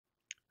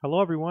Hello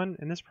everyone,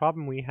 in this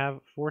problem we have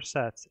four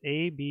sets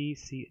A, B,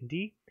 C, and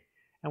D,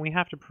 and we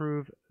have to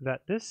prove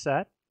that this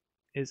set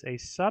is a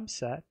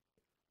subset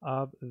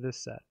of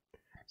this set.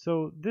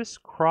 So this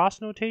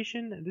cross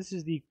notation, this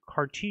is the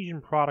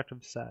Cartesian product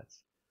of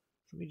sets.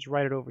 So let me just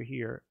write it over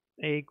here.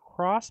 A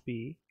cross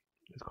B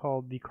is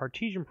called the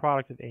Cartesian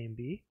product of A and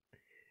B,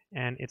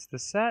 and it's the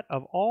set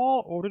of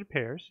all ordered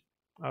pairs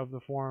of the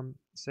form,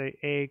 say,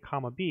 A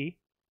comma B,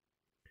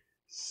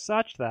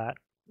 such that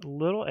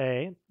little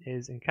a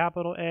is in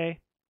capital A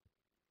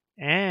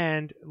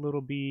and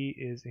little b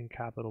is in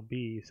capital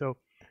B. So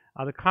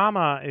the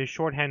comma is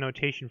shorthand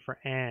notation for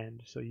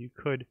and. So you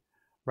could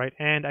write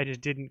and, I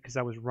just didn't because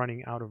I was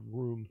running out of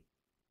room.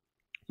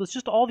 So it's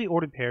just all the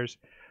ordered pairs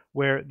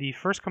where the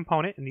first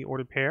component in the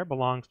ordered pair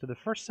belongs to the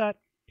first set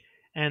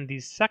and the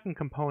second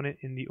component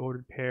in the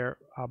ordered pair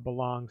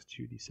belongs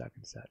to the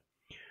second set.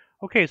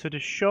 Okay, so to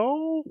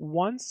show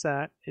one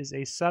set is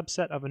a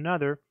subset of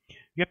another,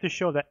 you have to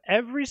show that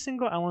every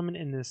single element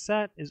in this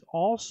set is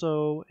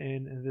also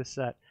in this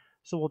set.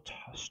 So we'll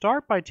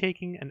start by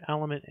taking an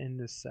element in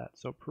this set.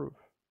 So proof.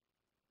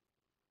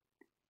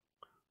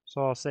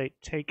 So I'll say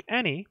take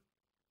any.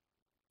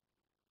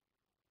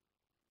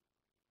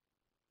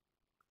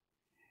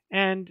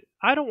 And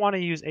I don't want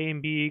to use A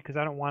and B because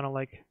I don't want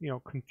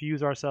to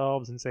confuse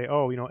ourselves and say,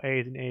 oh, A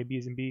is in A, B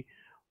is in B.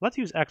 Let's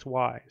use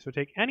XY. So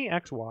take any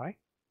XY.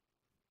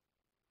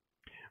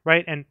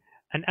 Right, and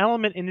an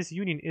element in this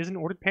union is an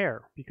ordered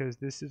pair because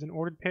this is an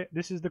ordered pair.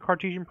 This is the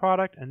Cartesian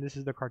product, and this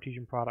is the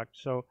Cartesian product.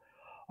 So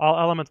all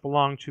elements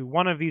belong to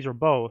one of these or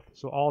both.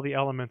 So all the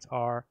elements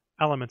are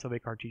elements of a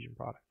Cartesian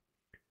product.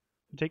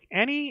 So take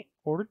any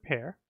ordered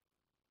pair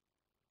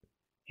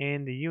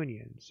in the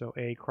union. So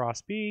A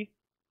cross B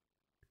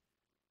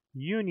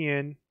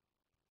union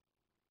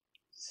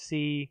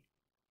C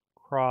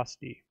cross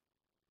D.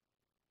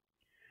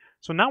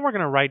 So now we're going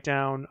to write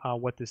down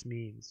what this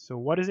means. So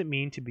what does it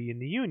mean to be in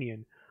the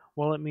union?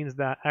 Well, it means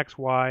that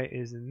XY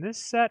is in this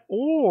set,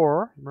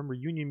 or, remember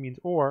union means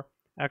or,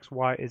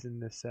 XY is in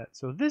this set.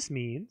 So this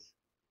means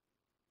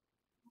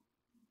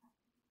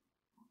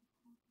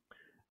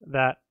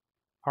that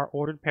our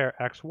ordered pair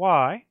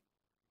XY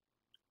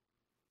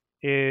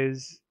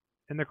is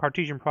in the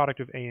Cartesian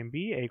product of A and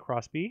B, A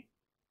cross B,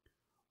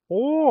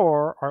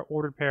 or our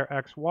ordered pair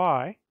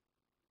XY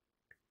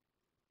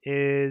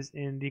is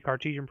in the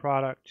Cartesian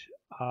product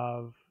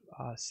of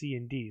C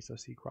and D, so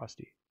C cross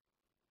D.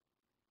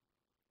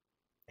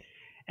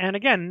 And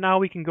again, now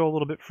we can go a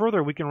little bit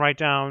further. We can write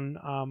down,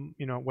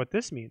 what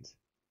this means.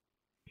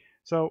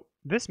 So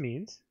this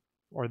means,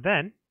 or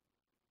then,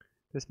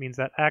 this means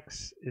that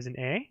X is in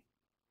A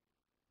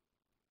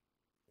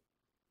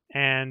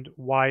and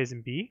Y is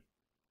in B.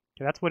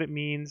 Okay, that's what it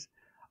means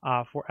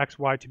for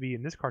XY to be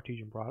in this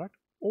Cartesian product.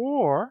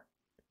 Or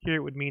here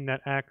it would mean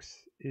that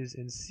X is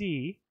in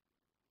C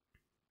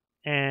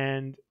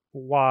and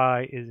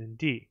Y is in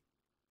D.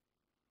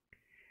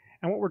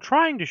 And what we're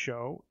trying to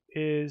show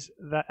is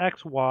that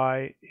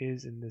XY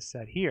is in this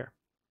set here.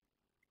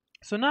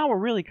 So now we're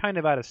really kind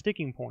of at a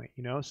sticking point,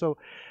 So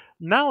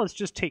now let's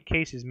just take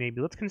cases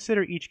maybe. Let's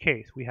consider each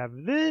case. We have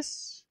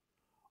this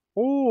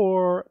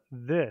or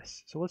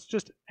this. So let's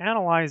just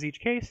analyze each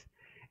case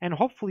and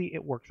hopefully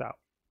it works out.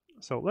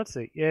 So let's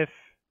say if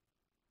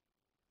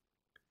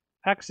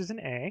X is in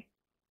A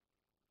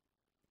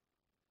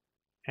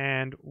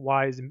and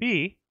Y is in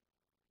B,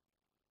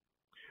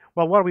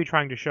 well, what are we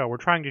trying to show? We're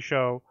trying to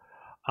show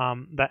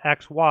that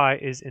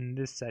XY is in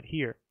this set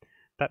here.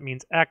 That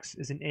means X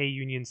is in A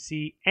union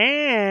C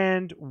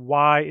and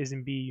Y is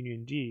in B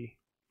union D.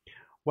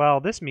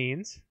 Well, this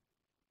means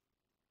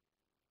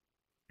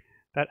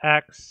that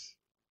X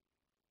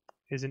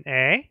is in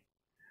A,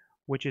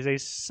 which is a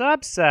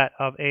subset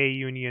of A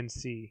union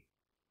C.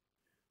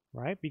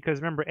 Right? Because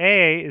remember,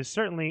 A is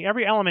certainly,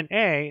 every element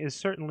A is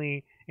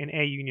certainly in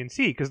A union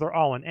C because they're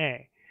all in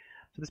A.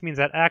 So this means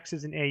that X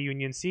is in A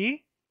union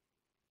C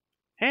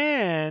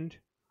and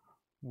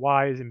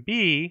Y is in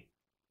B,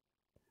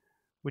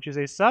 which is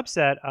a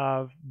subset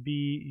of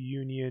B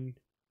union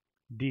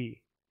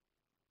D.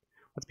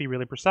 Let's be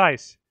really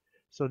precise.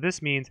 So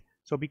this means,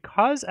 so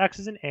because X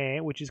is in A,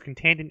 which is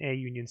contained in A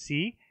union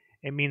C,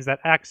 it means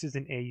that X is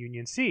in A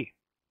union C.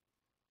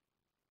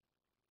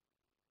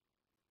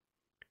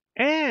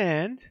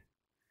 And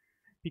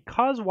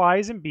because Y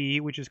is in B,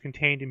 which is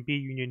contained in B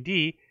union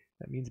D,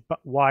 that means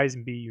Y is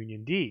in B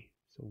union D.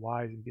 So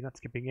Y is in B, not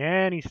skipping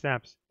any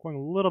steps, going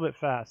a little bit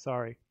fast,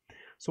 sorry.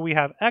 So we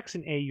have X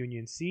in A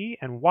union C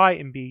and Y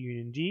in B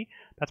union D.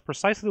 That's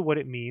precisely what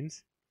it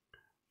means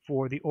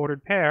for the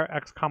ordered pair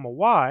X comma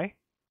Y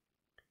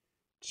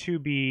to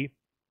be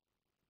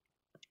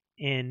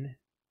in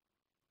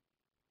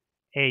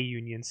A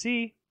union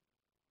C.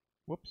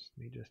 Whoops,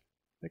 let me just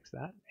fix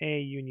that. A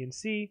union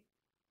C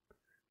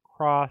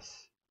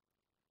cross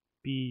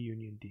B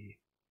union D.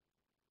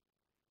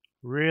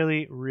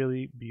 Really,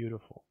 really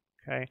beautiful.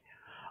 Okay.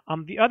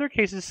 The other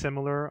case is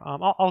similar.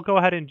 I'll go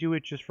ahead and do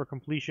it just for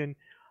completion.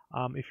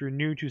 If you're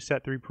new to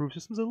set 3 proof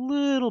systems, a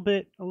little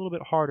bit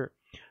harder.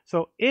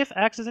 So if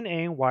X is in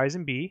A and Y is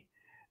in B,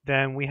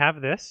 then we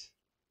have this,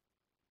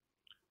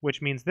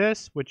 which means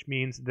this, which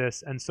means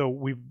this, and so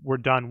we're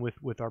done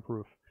with our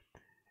proof.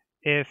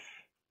 If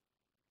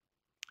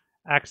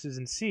x is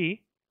in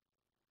C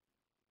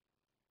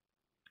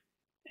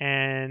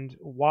and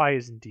y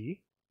is in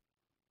D,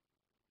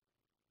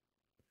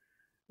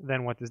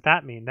 then what does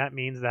that mean? That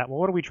means that, well,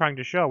 what are we trying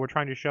to show? We're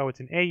trying to show it's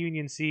in A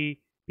union C,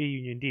 B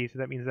union D. So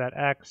that means that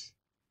x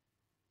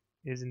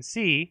is in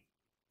C,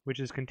 which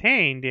is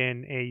contained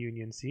in A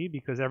union C,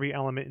 because every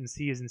element in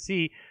C is in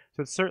C.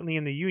 So it's certainly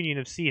in the union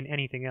of C and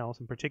anything else.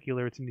 In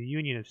particular, it's in the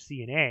union of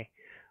C and A,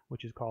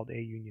 which is called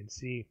A union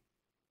C.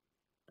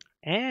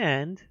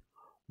 And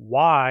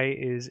y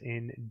is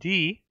in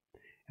D,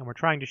 and we're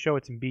trying to show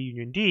it's in B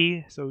union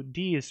D. So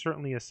D is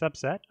certainly a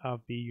subset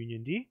of B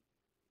union D,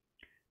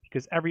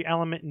 because every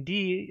element in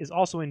D is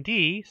also in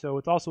D, so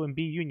it's also in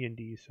B union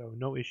D, so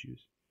no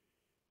issues.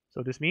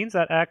 So this means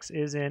that x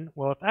is in,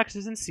 well, if x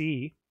is in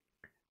C,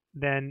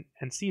 then,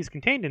 and C is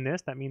contained in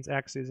this, that means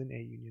x is in A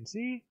union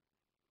C.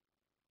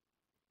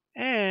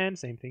 And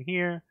same thing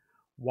here,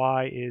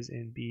 y is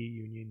in B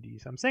union D.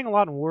 So I'm saying a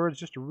lot in words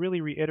just to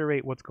really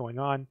reiterate what's going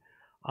on.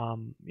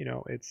 You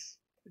know, it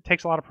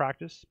takes a lot of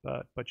practice,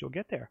 but you'll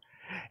get there.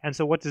 And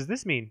so what does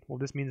this mean? Well,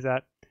 this means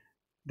that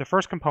the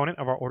first component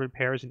of our ordered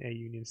pair is in A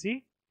union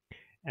C,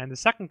 and the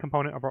second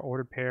component of our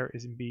ordered pair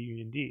is in B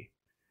union D.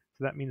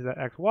 So that means that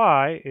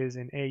xy is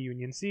in A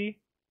union C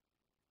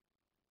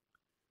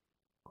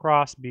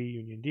cross B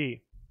union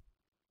D.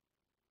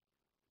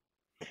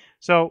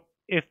 So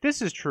if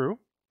this is true,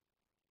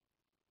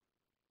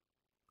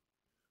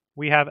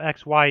 we have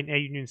xy in A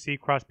union C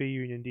cross B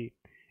union D.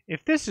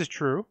 If this is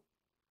true,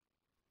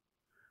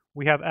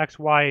 we have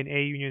xy in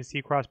A union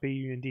C cross B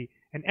union D.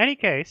 In any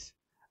case,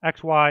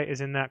 xy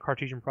is in that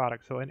Cartesian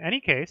product. So in any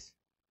case,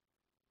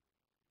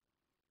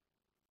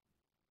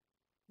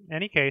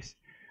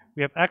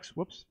 we have x,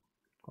 whoops,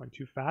 going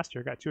too fast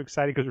here. Got too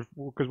excited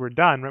because we're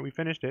done, right? We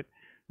finished it.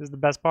 This is the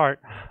best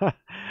part.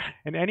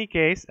 In any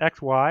case,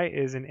 xy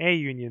is in A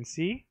union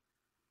C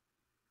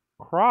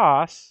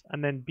cross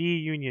and then B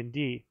union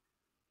D.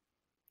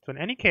 So in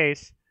any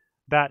case,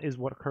 that is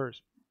what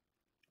occurs.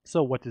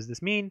 So what does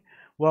this mean?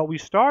 Well, we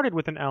started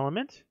with an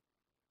element,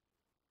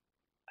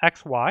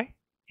 xy,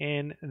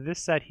 in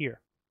this set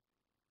here,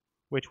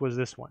 which was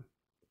this one.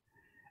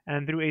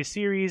 And through a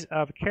series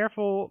of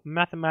careful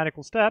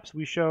mathematical steps,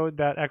 we showed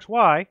that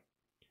xy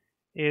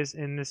is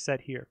in this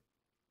set here.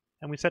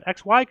 And we said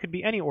xy could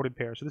be any ordered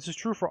pair. So this is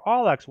true for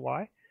all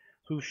xy.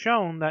 So we've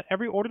shown that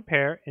every ordered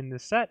pair in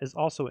this set is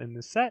also in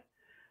this set.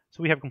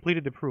 So we have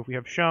completed the proof. We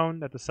have shown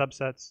that the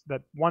subsets,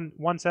 that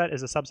one set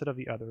is a subset of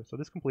the other. So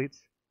this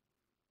completes,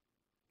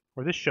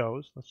 or this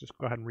shows, let's just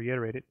go ahead and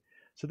reiterate it.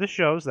 So this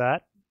shows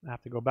that, I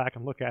have to go back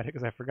and look at it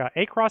because I forgot,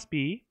 A cross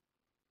B,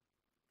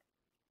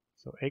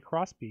 so A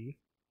cross B,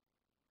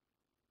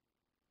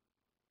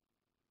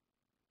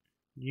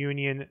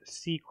 union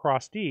C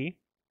cross D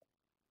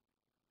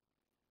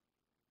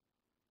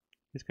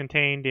is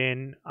contained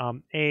in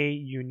A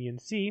union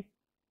C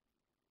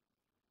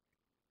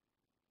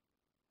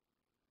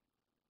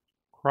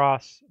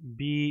cross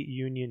B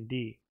union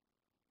D.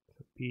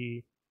 So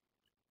B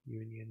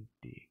union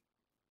D.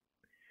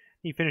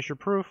 You finish your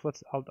proof.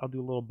 I'll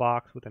do a little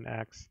box with an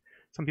X.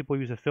 Some people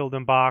use a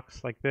filled-in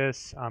box like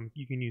this.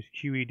 You can use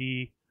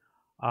QED,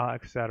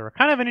 etc.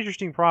 Kind of an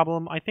interesting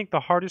problem. I think the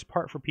hardest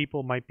part for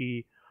people might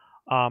be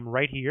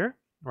right here.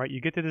 Right,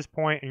 you get to this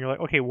point and you're like,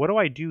 okay, what do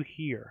I do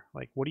here?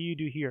 Like, what do you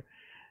do here?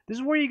 This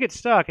is where you get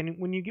stuck. And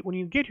when you get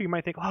here, you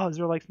might think, oh, is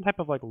there like some type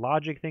of like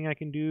logic thing I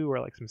can do, or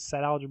like some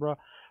set algebra?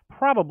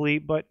 Probably,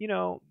 but you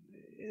know,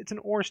 it's an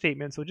or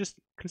statement, so just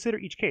consider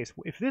each case.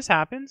 If this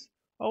happens,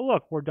 oh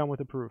look, we're done with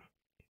the proof.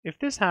 If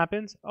this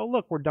happens, oh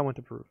look, we're done with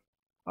the proof.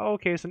 Oh,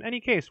 okay, so in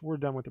any case, we're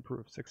done with the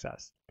proof.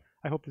 Success.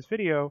 I hope this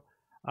video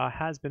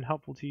has been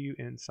helpful to you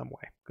in some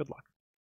way. Good luck.